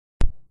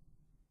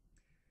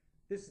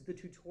This is the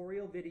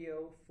tutorial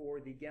video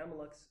for the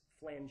Gamalux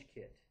Flange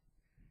Kit.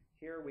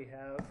 Here we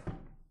have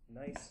a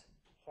nice,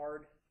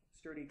 hard,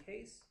 sturdy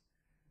case,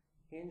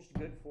 hinged,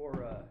 good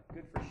for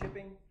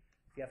shipping.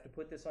 If you have to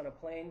put this on a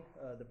plane,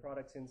 the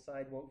products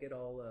inside won't get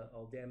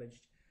all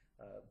damaged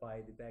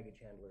by the baggage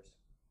handlers.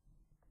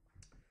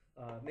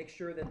 Make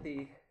sure that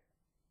the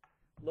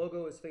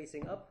logo is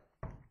facing up,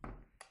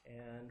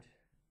 and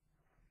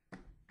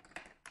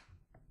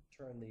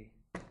turn the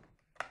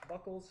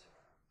buckles,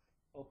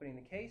 opening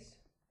the case.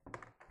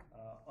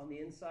 On the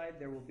inside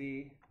there will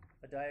be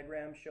a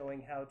diagram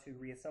showing how to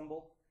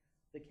reassemble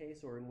the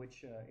case, or in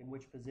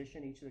which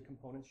position each of the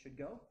components should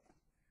go.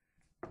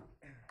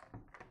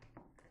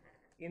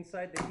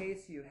 Inside the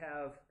case you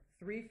have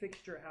 3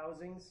 fixture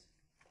housings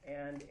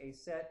and a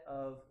set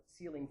of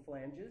sealing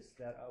flanges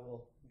that I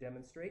will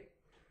demonstrate.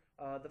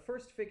 The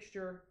first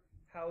fixture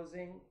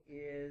housing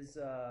is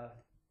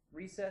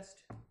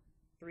recessed,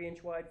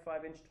 3-inch wide,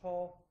 5-inch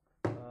tall.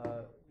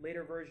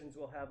 Later versions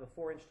will have a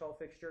 4-inch tall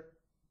fixture,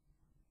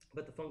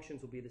 but the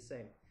functions will be the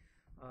same.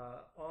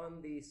 On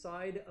the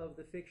side of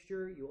the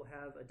fixture, you will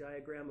have a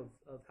diagram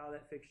of how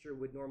that fixture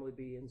would normally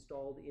be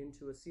installed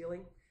into a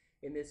ceiling.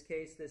 In this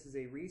case, this is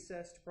a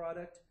recessed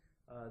product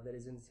that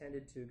is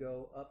intended to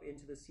go up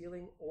into the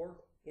ceiling or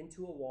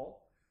into a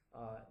wall.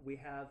 We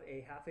have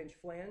a 1/2-inch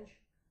flange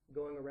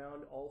going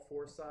around all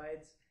 4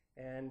 sides,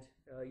 and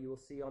you will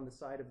see on the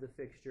side of the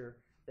fixture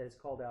that is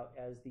called out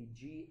as the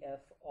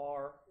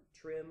GFR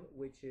trim,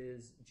 which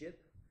is gyp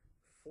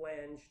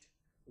flanged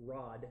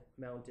rod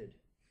mounted.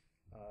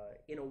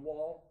 In a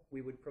wall,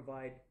 we would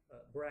provide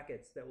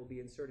brackets that will be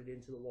inserted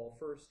into the wall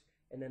first,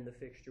 and then the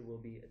fixture will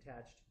be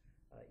attached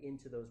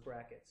into those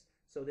brackets.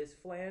 So this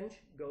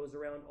flange goes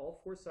around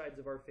all 4 sides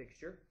of our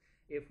fixture.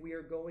 If we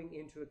are going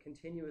into a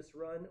continuous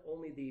run,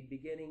 only the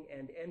beginning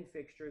and end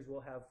fixtures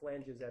will have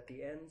flanges at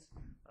the ends,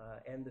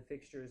 and the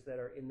fixtures that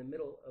are in the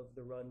middle of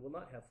the run will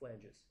not have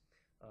flanges.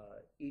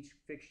 Each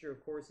fixture,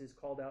 of course, is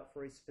called out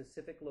for a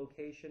specific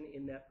location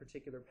in that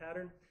particular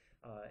pattern,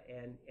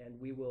 and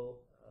we will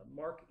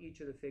mark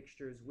each of the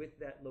fixtures with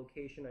that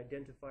location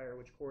identifier,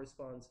 which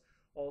corresponds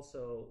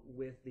also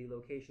with the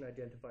location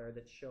identifier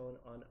that's shown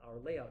on our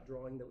layout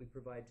drawing that we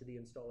provide to the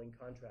installing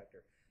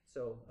contractor.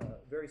 So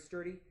very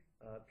sturdy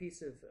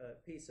piece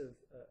of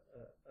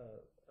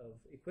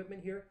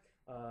equipment here.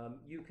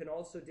 You can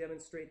also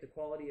demonstrate the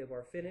quality of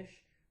our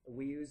finish.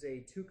 We use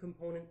a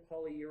 2-component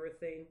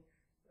polyurethane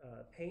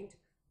paint.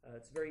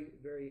 It's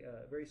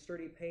very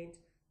sturdy paint.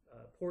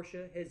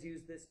 Porsche has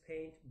used this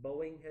paint.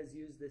 Boeing has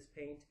used this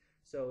paint.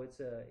 So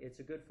it's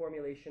a good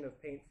formulation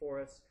of paint for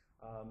us.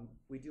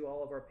 We do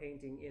all of our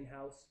painting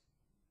in-house.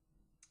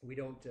 We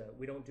don't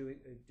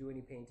do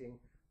any painting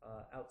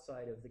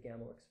outside of the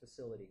Gamalux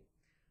facility.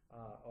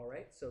 All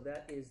right, so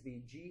that is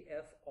the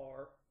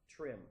GFR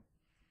trim.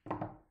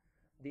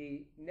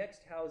 The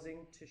next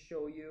housing to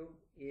show you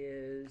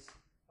is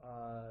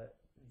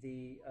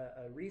the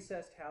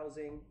recessed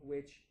housing,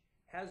 which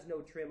has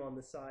no trim on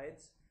the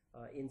sides.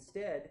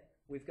 Instead,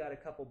 we've got a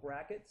couple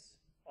brackets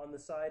on the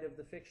side of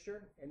the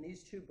fixture, and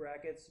these 2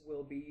 brackets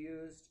will be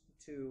used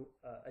to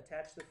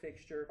attach the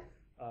fixture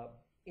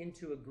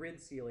into a grid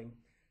ceiling.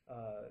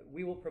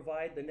 We will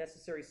provide the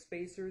necessary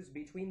spacers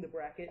between the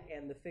bracket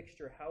and the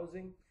fixture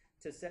housing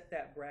to set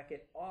that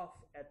bracket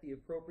off at the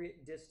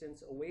appropriate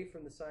distance away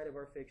from the side of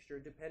our fixture,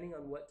 depending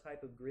on what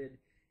type of grid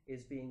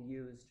is being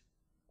used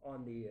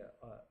on the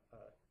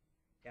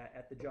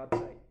at the job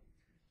site.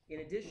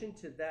 In addition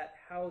to that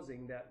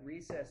housing, that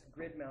recessed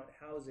grid mount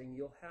housing,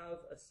 you'll have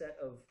a set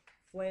of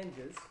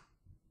flanges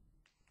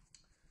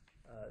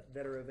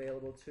that are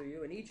available to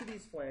you, and each of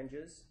these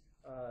flanges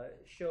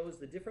shows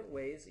the different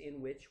ways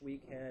in which we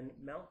can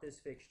mount this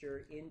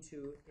fixture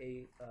into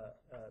a,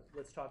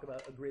 let's talk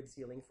about a grid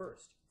ceiling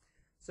first.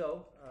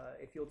 So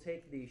if you'll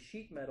take the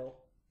sheet metal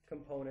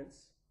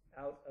components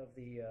out of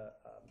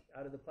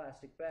the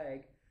plastic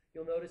bag,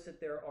 you'll notice that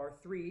there are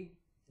 3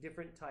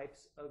 different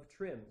types of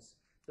trims.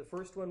 The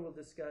first one we'll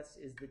discuss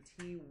is the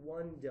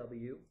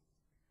T1W.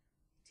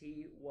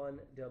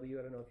 T1W,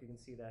 I don't know if you can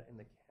see that in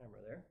the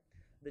camera there.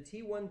 The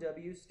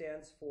T1W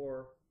stands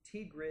for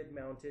T-grid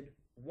mounted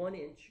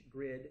 1-inch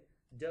grid,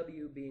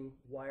 W being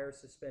wire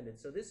suspended.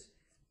 So this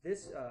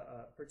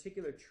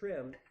particular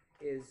trim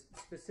is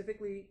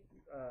specifically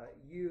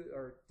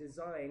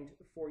designed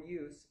for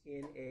use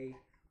in a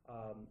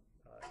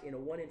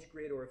 1-inch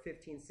grid or a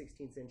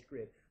 15/16 inch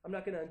grid. I'm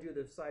not going to undo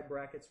the side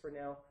brackets for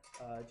now,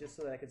 just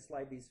so that I can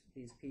slide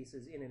these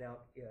pieces in and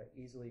out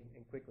easily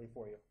and quickly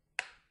for you.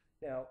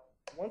 Now,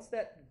 once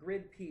that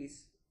grid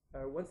piece,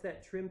 once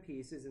that trim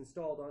piece is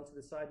installed onto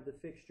the side of the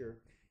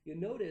fixture, you'll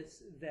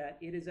notice that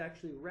it is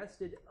actually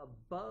rested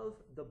above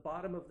the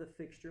bottom of the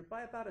fixture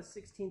by about a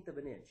 1/16 of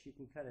an inch. You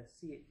can kind of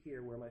see it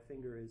here where my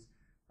finger is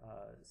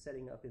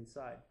setting up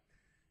inside.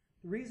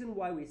 The reason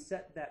why we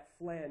set that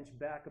flange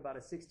back about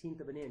a 1/16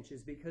 of an inch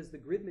is because the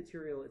grid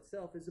material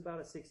itself is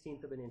about a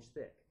 1/16 of an inch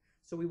thick.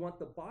 So we want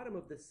the bottom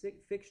of the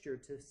fixture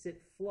to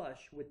sit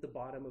flush with the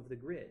bottom of the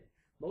grid.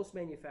 Most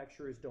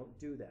manufacturers don't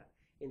do that.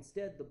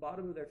 Instead, the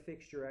bottom of their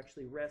fixture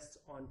actually rests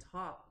on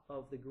top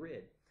of the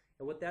grid.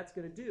 And what that's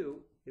going to do,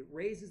 it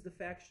raises the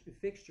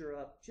fixture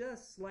up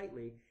just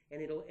slightly,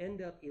 and it'll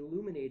end up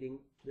illuminating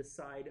the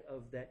side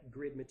of that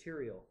grid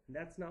material. And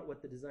that's not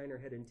what the designer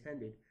had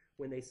intended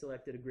when they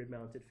selected a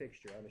grid-mounted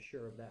fixture. I'm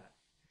sure of that.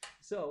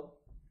 So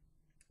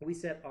we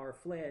set our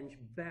flange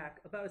back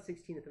about a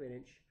 1/16 of an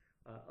inch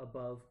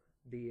above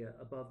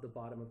the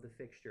bottom of the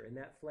fixture, and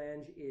that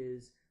flange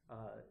is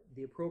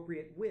the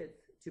appropriate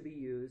width to be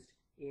used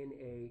in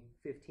a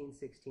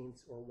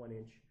 15/16 or 1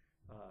 inch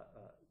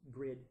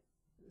grid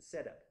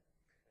setup.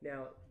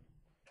 Now,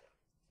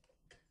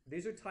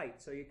 these are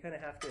tight, so you kind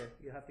of have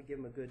to give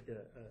them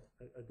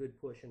a good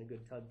push and a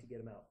good tug to get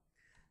them out.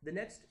 The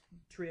next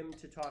trim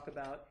to talk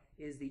about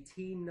is the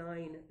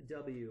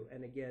T9W,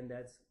 and again,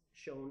 that's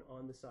shown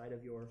on the side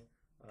of your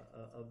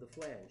of the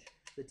flange.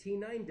 The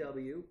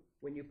T9W,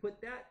 when you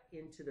put that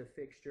into the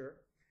fixture,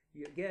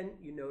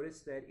 you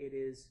notice that it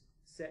is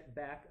set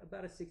back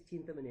about a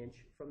 1/16 of an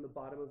inch from the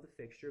bottom of the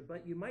fixture,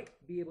 but you might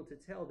be able to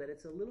tell that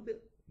it's a little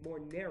bit more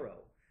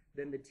narrow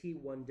than the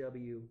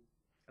T1W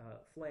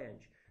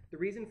flange. The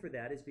reason for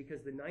that is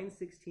because the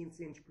 9/16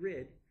 inch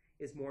grid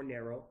is more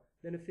narrow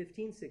than a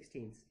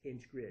 15/16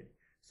 inch grid.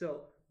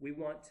 So we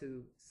want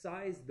to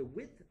size the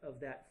width of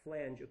that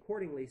flange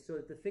accordingly so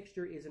that the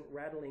fixture isn't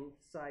rattling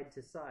side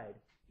to side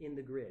in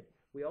the grid.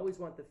 We always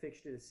want the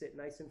fixture to sit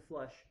nice and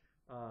flush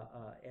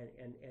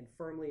and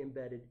firmly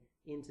embedded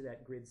into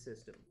that grid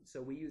system.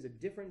 So we use a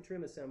different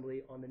trim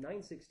assembly on the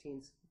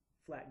 9/16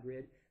 flat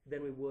grid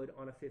than we would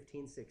on a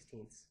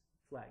 15/16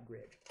 flat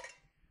grid.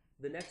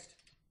 The next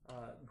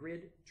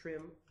grid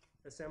trim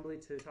assembly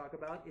to talk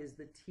about is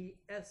the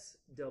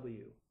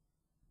TSW.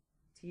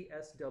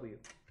 TSW.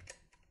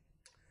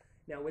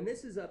 Now, when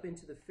this is up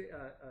into the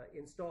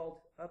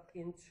installed up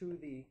into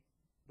the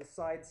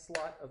side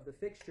slot of the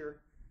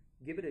fixture,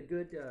 give it a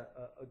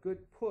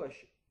good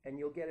push, and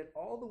you'll get it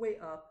all the way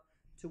up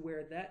to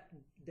where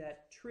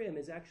that trim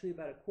is actually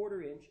about a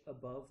 1/4 inch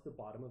above the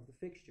bottom of the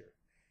fixture.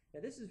 Now,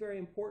 this is very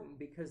important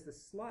because the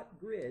slot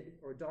grid,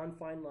 or Don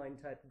Fine Line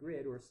type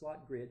grid, or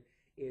slot grid,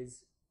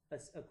 is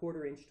a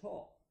 1/4 inch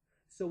tall.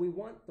 So we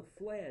want the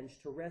flange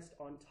to rest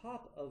on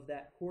top of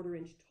that 1/4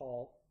 inch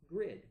tall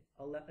grid,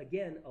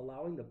 again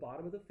allowing the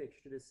bottom of the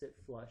fixture to sit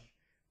flush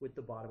with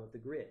the bottom of the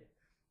grid.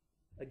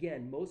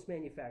 Again, most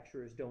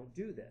manufacturers don't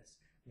do this.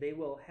 They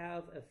will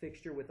have a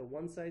fixture with a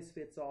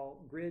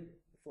one-size-fits-all grid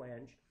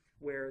flange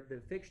where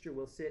the fixture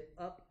will sit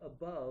up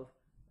above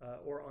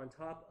or on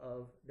top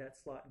of that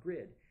slot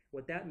grid.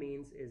 What that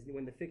means is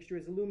when the fixture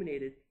is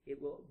illuminated, it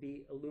will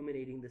be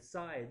illuminating the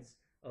sides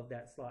of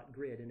that slot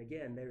grid. And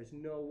again, there's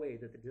no way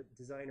that the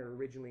designer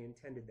originally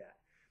intended that.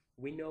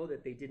 We know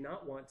that they did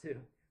not want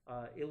to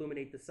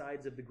illuminate the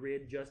sides of the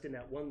grid just in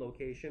that one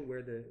location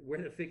where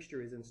the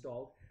fixture is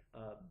installed.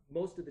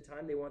 Most of the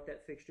time they want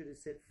that fixture to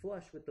sit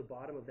flush with the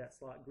bottom of that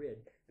slot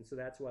grid, and so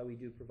that's why we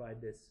do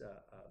provide this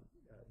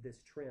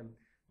this trim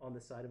on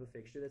the side of a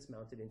fixture that's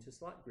mounted into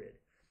slot grid.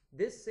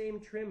 This same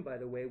trim, by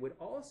the way, would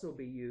also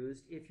be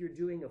used if you're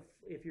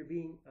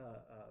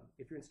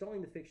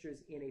installing the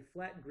fixtures in a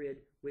flat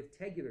grid with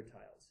tegular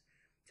tiles.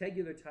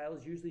 Tegular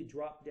tiles usually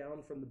drop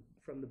down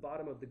from the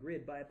bottom of the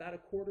grid by about a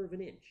 1/4 of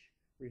an inch,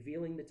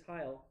 revealing the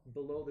tile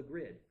below the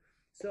grid.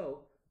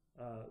 So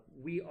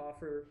we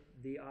offer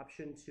the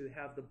option to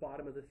have the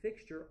bottom of the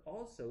fixture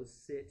also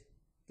sit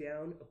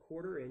down a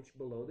 1/4 inch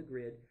below the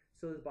grid,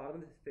 so the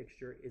bottom of the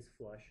fixture is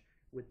flush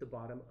with the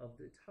bottom of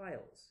the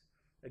tiles.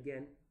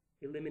 Again,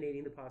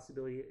 eliminating the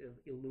possibility of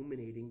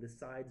illuminating the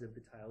sides of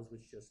the tiles,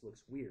 which just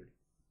looks weird.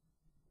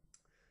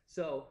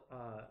 So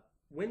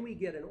when we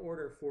get an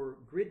order for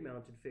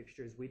grid-mounted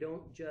fixtures, we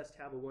don't just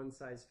have a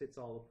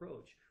one-size-fits-all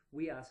approach.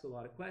 We ask a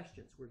lot of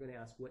questions. We're going to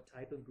ask what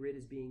type of grid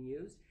is being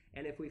used,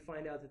 and if we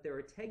find out that there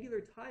are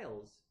tegular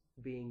tiles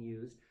being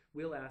used,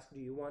 we'll ask, do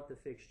you want the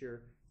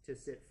fixture to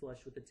sit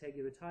flush with the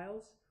tegular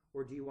tiles,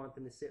 or do you want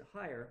them to sit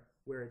higher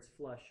where it's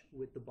flush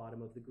with the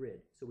bottom of the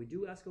grid? So we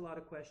do ask a lot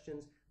of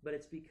questions, but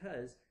it's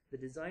because the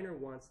designer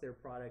wants their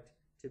product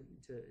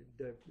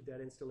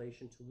that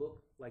installation to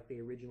look like they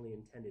originally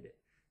intended it.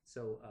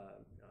 So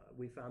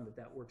we found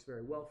that works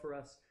very well for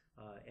us,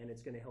 and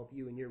it's going to help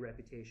you in your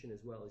reputation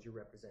as well as you're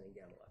representing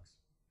Gamalux.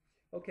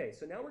 Okay,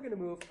 so now we're going to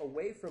move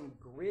away from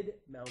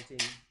grid mounting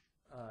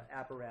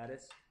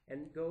apparatus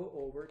and go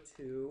over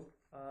to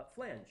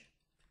flange.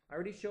 I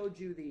already showed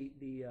you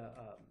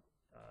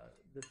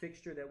the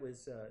fixture that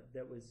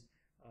was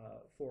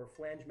for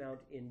flange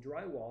mount in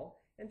drywall,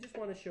 and just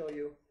want to show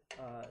you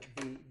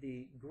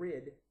the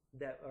grid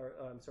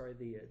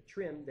the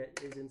trim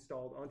that is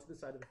installed onto the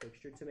side of the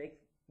fixture to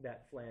make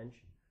that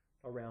flange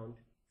around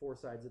 4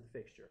 sides of the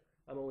fixture.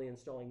 I'm only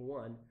installing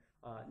one.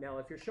 Now,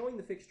 if you're showing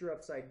the fixture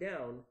upside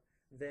down,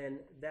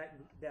 then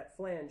that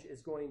flange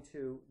is going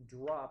to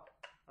drop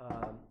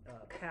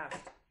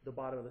past the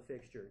bottom of the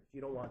fixture. You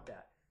don't want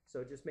that.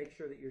 So just make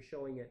sure that you're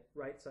showing it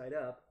right side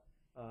up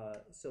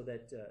so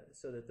that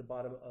the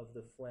bottom of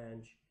the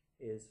flange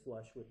is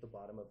flush with the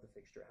bottom of the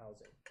fixture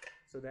housing.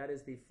 So that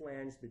is the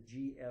flange, the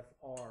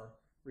GFR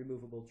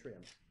removable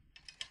trim.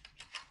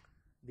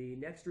 The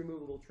next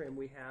removable trim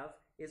we have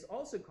is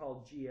also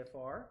called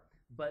GFR,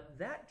 but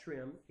that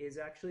trim is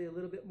actually a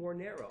little bit more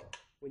narrow.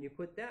 When you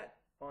put that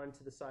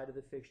onto the side of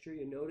the fixture,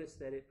 you notice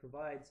that it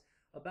provides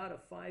about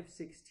a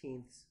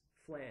 5/16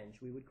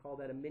 flange. We would call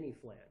that a mini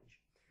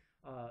flange.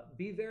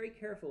 Be very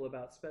careful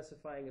about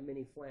specifying a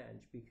mini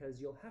flange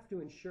because you'll have to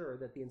ensure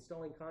that the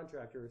installing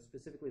contractor,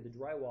 specifically the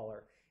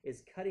drywaller,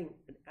 is cutting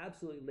an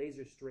absolutely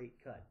laser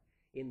straight cut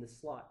in the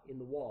slot in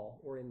the wall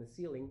or in the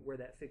ceiling where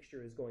that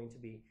fixture is going to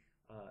be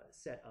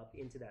set up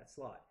into that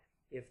slot.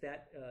 If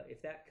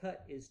that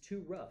cut is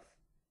too rough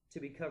to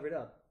be covered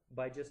up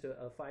by just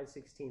a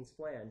 5/16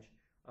 flange,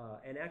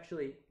 and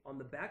actually on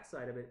the back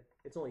side of it,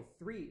 it's only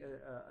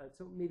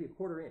so maybe a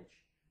 1/4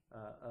 inch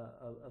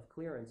of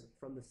clearance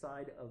from the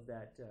side of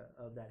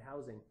that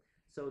housing.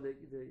 So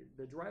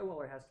the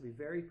drywaller has to be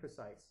very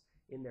precise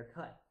in their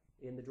cut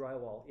in the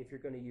drywall if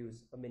you're going to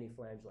use a mini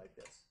flange like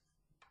this.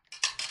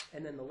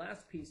 And then the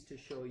last piece to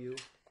show you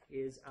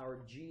is our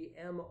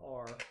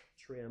GMR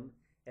trim,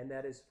 and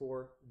that is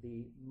for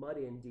the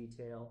mud-in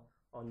detail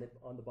on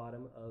the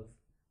bottom of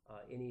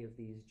any of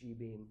these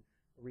G-beam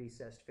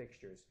recessed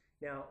fixtures.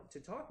 Now, to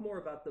talk more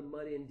about the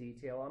mud-in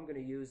detail, I'm going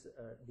to use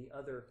the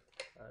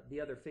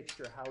other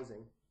fixture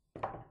housing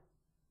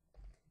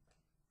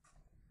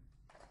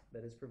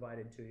that is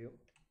provided to you.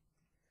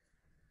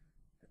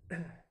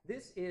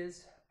 This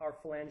is our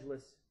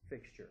flangeless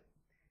fixture.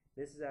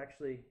 This is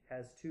actually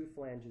has 2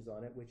 flanges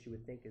on it, which you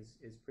would think is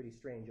pretty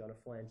strange on a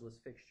flangeless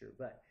fixture.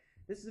 But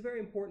this is a very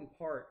important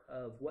part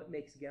of what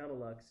makes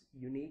Gamalux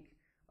unique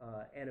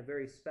and a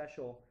very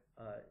special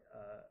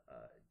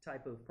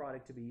type of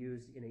product to be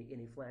used in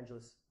a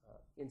flangeless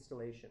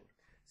installation.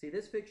 See,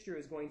 this fixture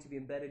is going to be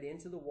embedded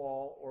into the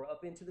wall or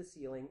up into the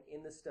ceiling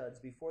in the studs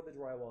before the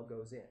drywall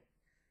goes in.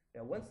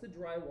 Now, once the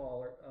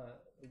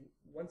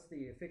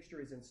fixture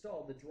is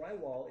installed, the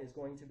drywall is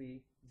going to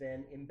be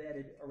then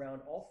embedded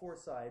around all 4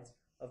 sides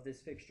of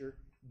this fixture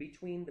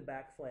between the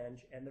back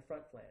flange and the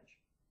front flange.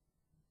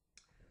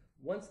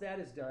 Once that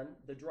is done,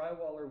 the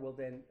drywaller will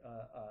then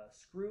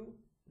screw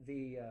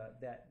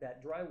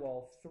that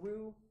drywall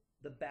through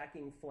the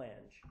backing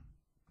flange.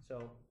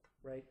 So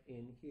right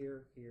in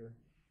here, here,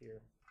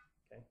 here,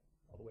 okay,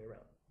 all the way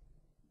around.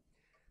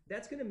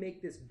 That's going to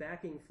make this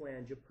backing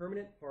flange a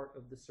permanent part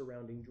of the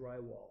surrounding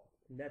drywall,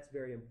 and that's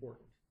very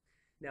important.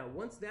 Now,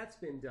 once that's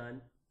been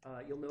done,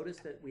 you'll notice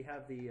that we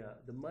have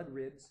the mud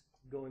ribs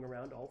going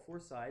around all 4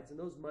 sides, and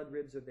those mud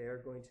ribs are there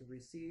going to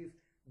receive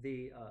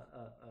a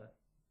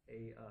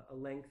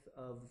length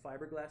of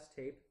fiberglass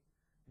tape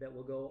that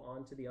will go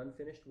onto the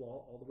unfinished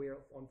wall all the way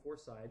on 4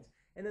 sides,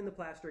 and then the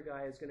plaster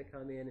guy is going to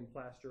come in and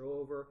plaster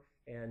over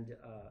and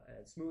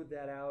smooth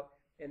that out,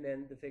 and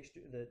then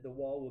the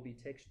wall will be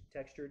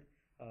textured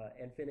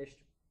and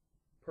finished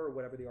per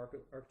whatever the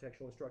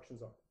architectural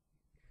instructions are.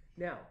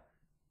 Now,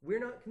 we're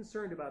not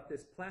concerned about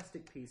this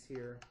plastic piece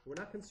here. We're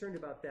not concerned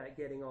about that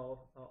getting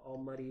all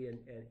muddy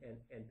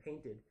and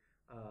painted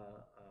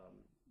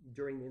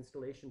during the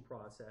installation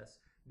process,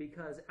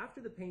 because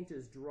after the paint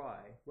is dry,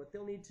 what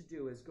they'll need to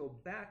do is go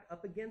back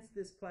up against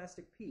this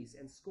plastic piece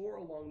and score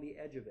along the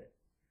edge of it,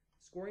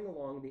 scoring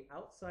along the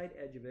outside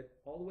edge of it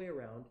all the way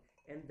around,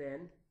 and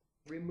then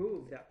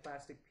remove that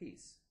plastic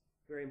piece.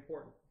 Very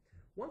important.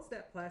 Once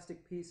that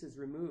plastic piece is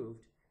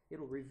removed,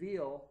 it'll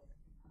reveal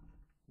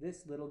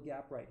this little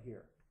gap right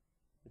here.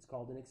 It's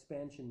called an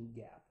expansion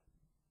gap.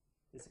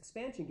 This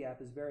expansion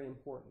gap is very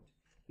important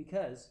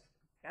because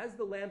as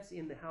the lamps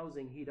in the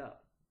housing heat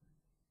up,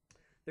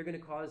 they're going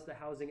to cause the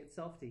housing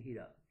itself to heat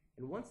up.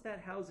 And once that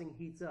housing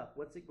heats up,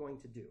 what's it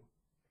going to do?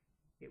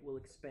 It will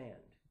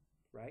expand,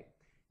 right?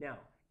 Now,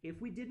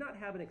 if we did not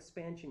have an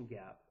expansion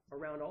gap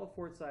around all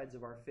 4 sides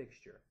of our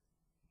fixture,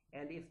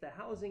 and if the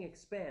housing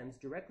expands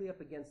directly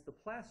up against the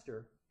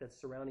plaster that's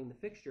surrounding the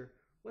fixture,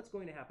 what's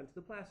going to happen to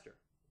the plaster?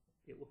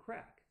 It will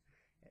crack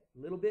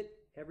a little bit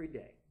every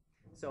day.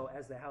 So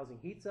as the housing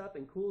heats up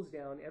and cools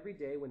down every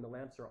day, when the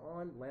lamps are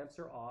on, lamps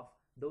are off,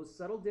 those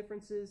subtle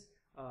differences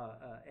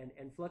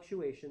and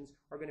fluctuations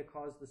are going to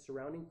cause the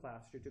surrounding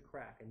plaster to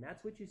crack. And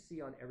that's what you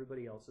see on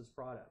everybody else's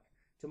product.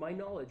 To my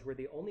knowledge, we're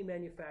the only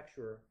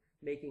manufacturer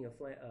making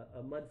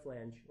a mud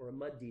flange or a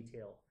mud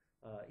detail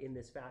in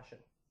this fashion.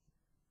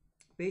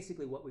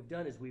 Basically, what we've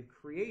done is we've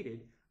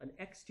created an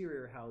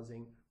exterior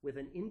housing with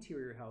an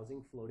interior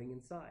housing floating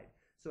inside.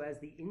 So as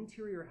the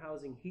interior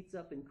housing heats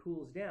up and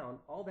cools down,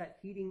 all that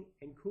heating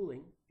and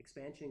cooling,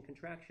 expansion and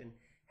contraction,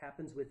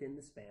 happens within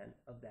the span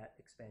of that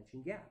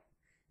expansion gap.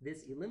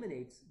 This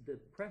eliminates the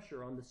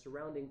pressure on the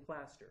surrounding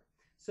plaster.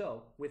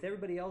 So with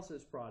everybody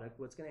else's product,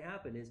 what's going to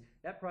happen is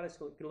that product's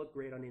going to look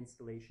great on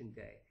installation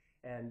day,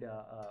 and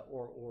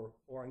or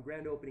on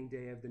grand opening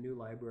day of the new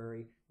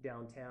library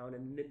downtown,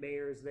 and the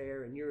mayor's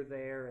there, and you're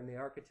there, and the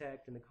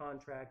architect and the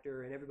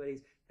contractor, and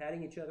everybody's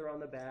patting each other on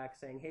the back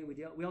saying, hey,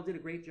 we all did a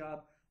great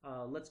job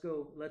let's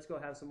go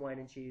have some wine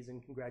and cheese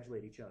and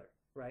congratulate each other,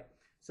 right?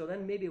 So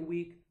then maybe a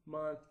week,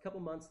 month, couple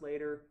months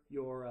later,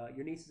 your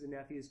nieces and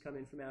nephews come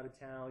in from out of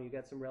town. You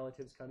got some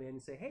relatives come in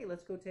and say, hey,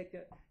 let's go take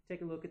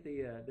a look at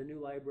the new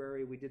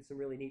library. We did some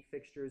really neat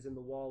fixtures in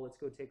the wall. Let's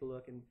go take a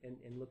look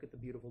and look at the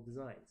beautiful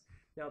designs.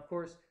 Now, of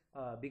course,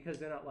 because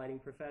they're not lighting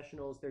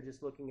professionals, they're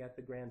just looking at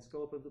the grand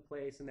scope of the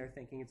place and they're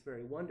thinking it's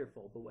very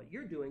wonderful. But what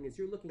you're doing is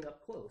you're looking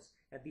up close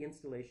at the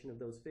installation of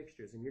those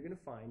fixtures, and you're going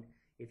to find,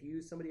 if you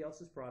use somebody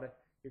else's product,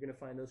 you're going to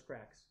find those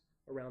cracks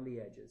around the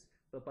edges.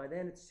 But by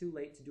then it's too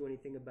late to do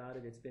anything about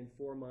it. It's been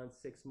 4 months,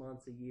 6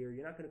 months, a year.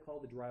 You're not going to call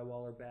the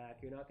drywaller back.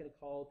 You're not going to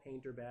call a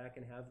painter back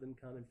and have them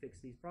come and fix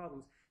these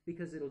problems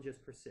because it'll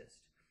just persist.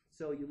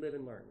 So you live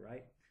and learn,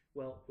 right?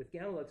 Well, with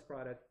Ganalux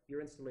product,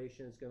 your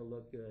installation is going to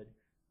look good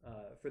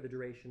for the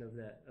duration of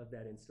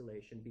that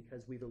installation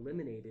because we've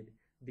eliminated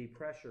the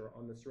pressure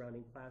on the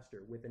surrounding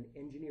plaster with an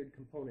engineered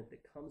component that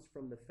comes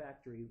from the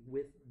factory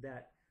with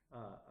that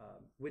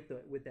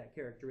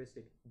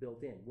characteristic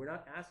built in. We're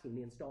not asking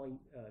the installing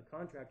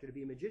contractor to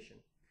be a magician.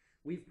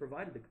 We've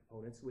provided the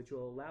components which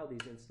will allow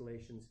these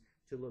installations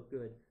to look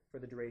good for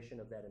the duration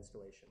of that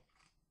installation.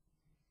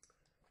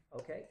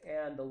 Okay,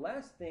 and the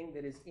last thing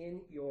that is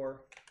in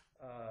your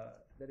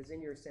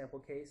sample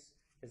case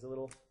is a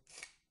little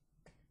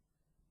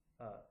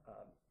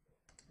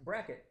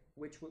bracket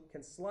which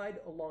can slide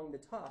along the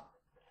top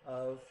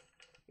of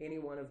any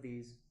one of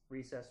these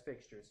recessed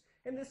fixtures.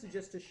 And this is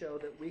just to show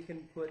that we can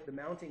put the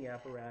mounting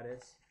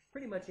apparatus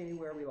pretty much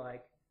anywhere we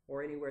like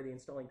or anywhere the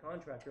installing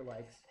contractor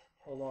likes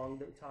along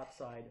the top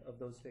side of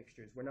those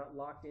fixtures. We're not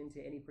locked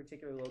into any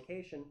particular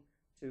location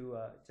to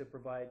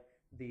provide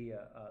the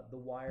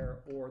wire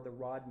or the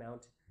rod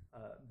mount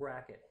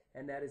bracket.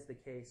 And that is the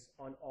case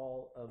on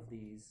all of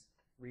these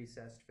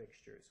recessed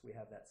fixtures. We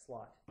have that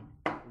slot,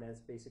 and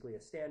that's basically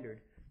a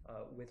standard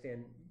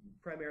within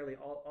primarily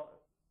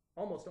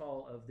almost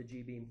all of the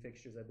G-beam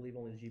fixtures. I believe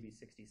only the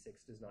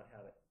GB66 does not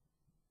have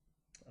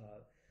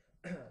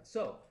it.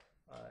 So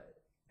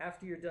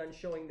after you're done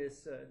showing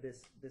this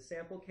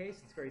sample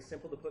case, it's very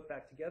simple to put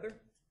back together.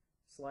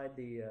 Slide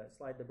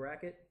the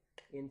bracket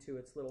into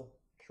its little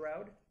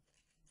shroud.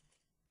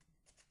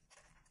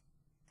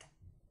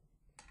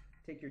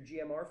 Take your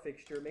GMR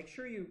fixture. Make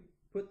sure you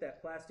put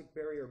that plastic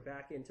barrier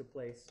back into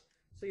place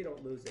so you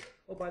don't lose it.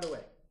 Oh, by the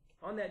way,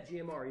 on that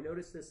GMR, you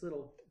notice this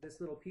little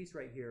piece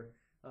right here.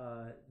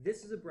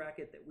 This is a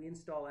bracket that we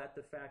install at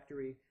the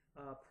factory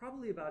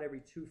probably about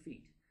every 2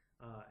 feet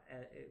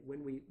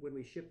when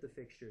we ship the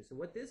fixtures. And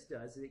what this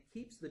does is it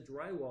keeps the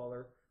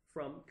drywaller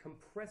from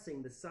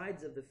compressing the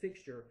sides of the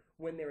fixture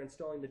when they're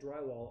installing the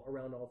drywall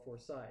around all 4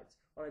 sides.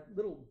 On a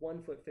little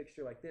 1-foot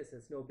fixture like this,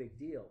 it's no big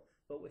deal.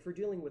 But if we're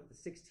dealing with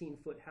the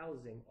 16-foot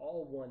housing,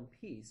 all one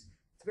piece,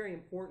 it's very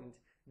important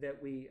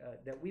that we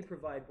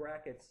provide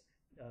brackets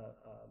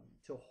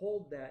to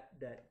hold that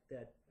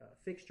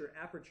fixture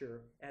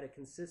aperture at a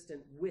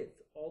consistent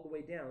width all the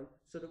way down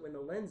so that when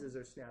the lenses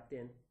are snapped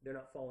in, they're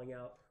not falling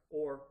out,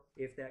 or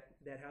if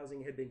that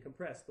housing had been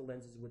compressed, the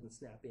lenses wouldn't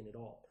snap in at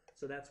all.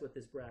 So that's what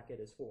this bracket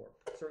is for.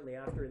 Certainly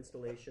after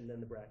installation, then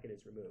the bracket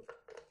is removed.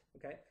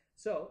 Okay,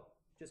 so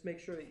just make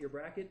sure that your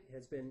bracket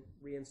has been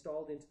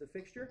reinstalled into the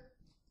fixture,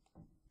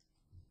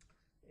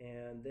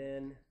 and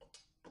then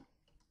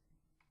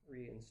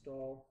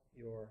reinstall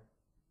your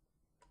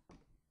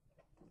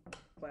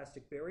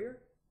plastic barrier.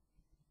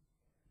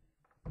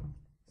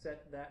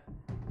 Set that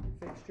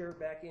fixture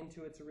back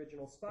into its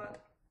original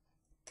spot,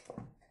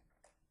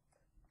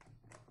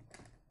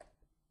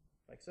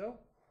 like so.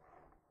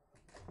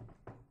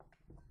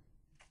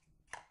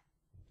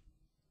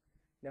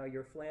 Now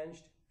your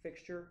flanged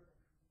fixture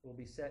will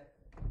be set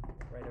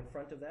right in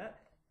front of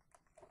that,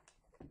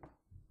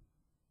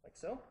 like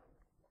so.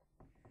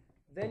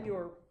 Then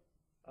your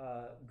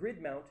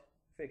grid mount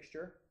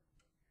fixture,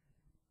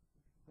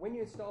 when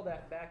you install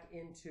that back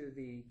into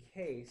the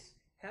case,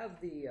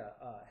 have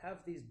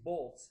these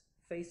bolts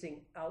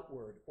facing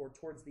outward or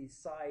towards the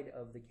side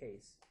of the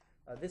case.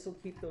 This will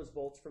keep those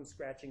bolts from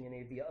scratching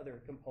any of the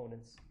other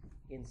components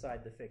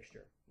inside the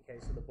fixture. Okay,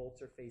 so the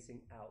bolts are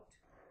facing out.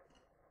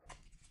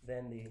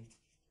 Then the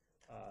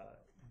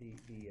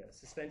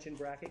suspension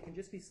bracket can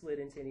just be slid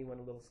into any one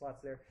of the little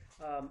slots there.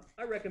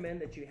 I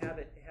recommend that you have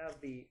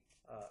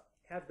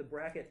the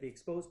bracket, the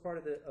exposed part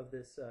of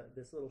this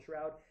little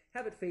shroud,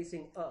 have it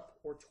facing up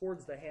or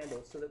towards the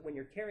handle so that when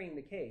you're carrying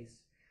the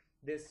case,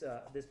 this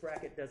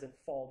bracket doesn't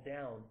fall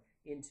down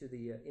into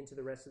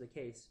the rest of the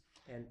case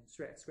and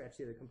scratch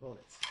the other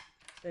components.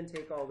 Then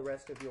take all the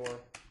rest of your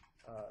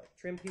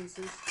trim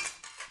pieces,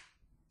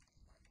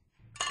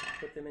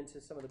 put them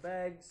into some of the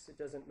bags. It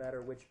doesn't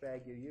matter which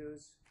bag you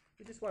use.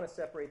 You just want to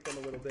separate them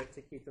a little bit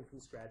to keep them from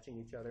scratching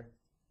each other.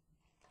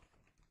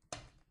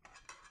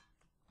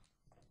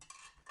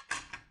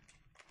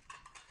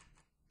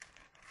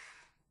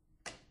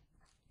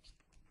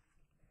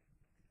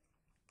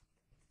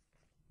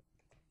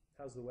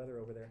 How's the weather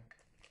over there?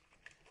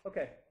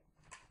 Okay.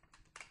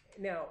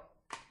 Now,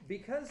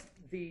 because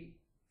the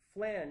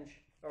flange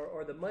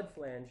or the mud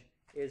flange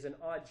is an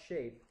odd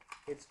shape,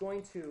 it's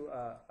going to,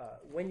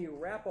 when you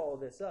wrap all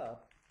this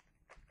up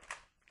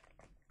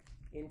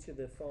into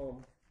the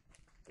foam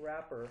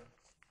wrapper,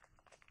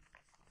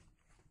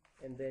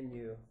 and then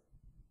you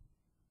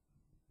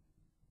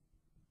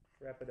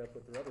wrap it up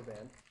with the rubber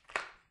band,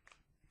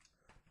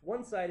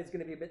 one side is going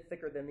to be a bit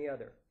thicker than the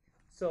other.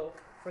 So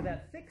for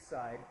that thick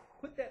side,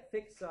 put that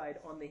thick side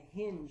on the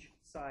hinge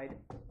side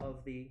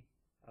of the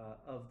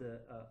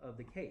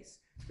case.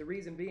 The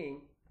reason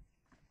being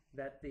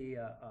that the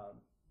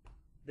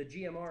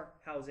GMR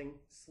housing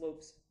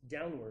slopes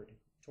downward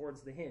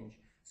towards the hinge.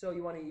 So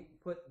you want to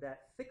put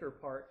that thicker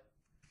part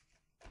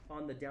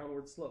on the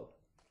downward slope,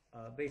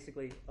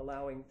 basically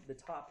allowing the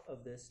top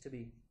of this to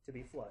be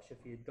flush.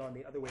 If you had gone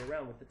the other way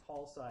around with the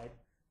tall side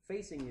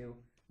facing you,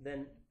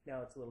 then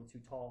now it's a little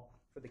too tall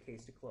for the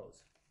case to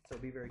close. So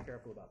be very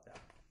careful about that.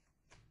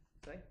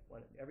 Okay,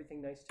 want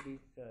everything nice to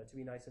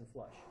be nice and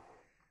flush.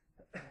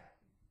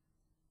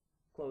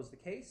 Close the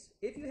case.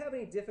 If you have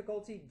any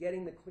difficulty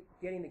getting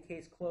the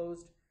case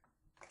closed,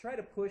 try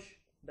to push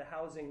the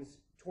housings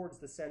towards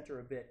the center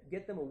a bit.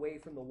 Get them away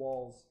from the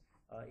walls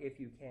if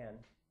you can,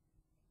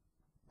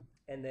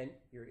 and then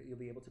you'll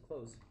be able to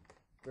close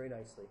very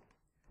nicely.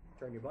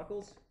 Turn your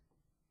buckles.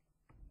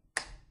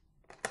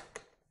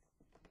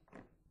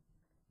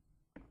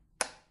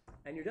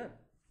 And you're done.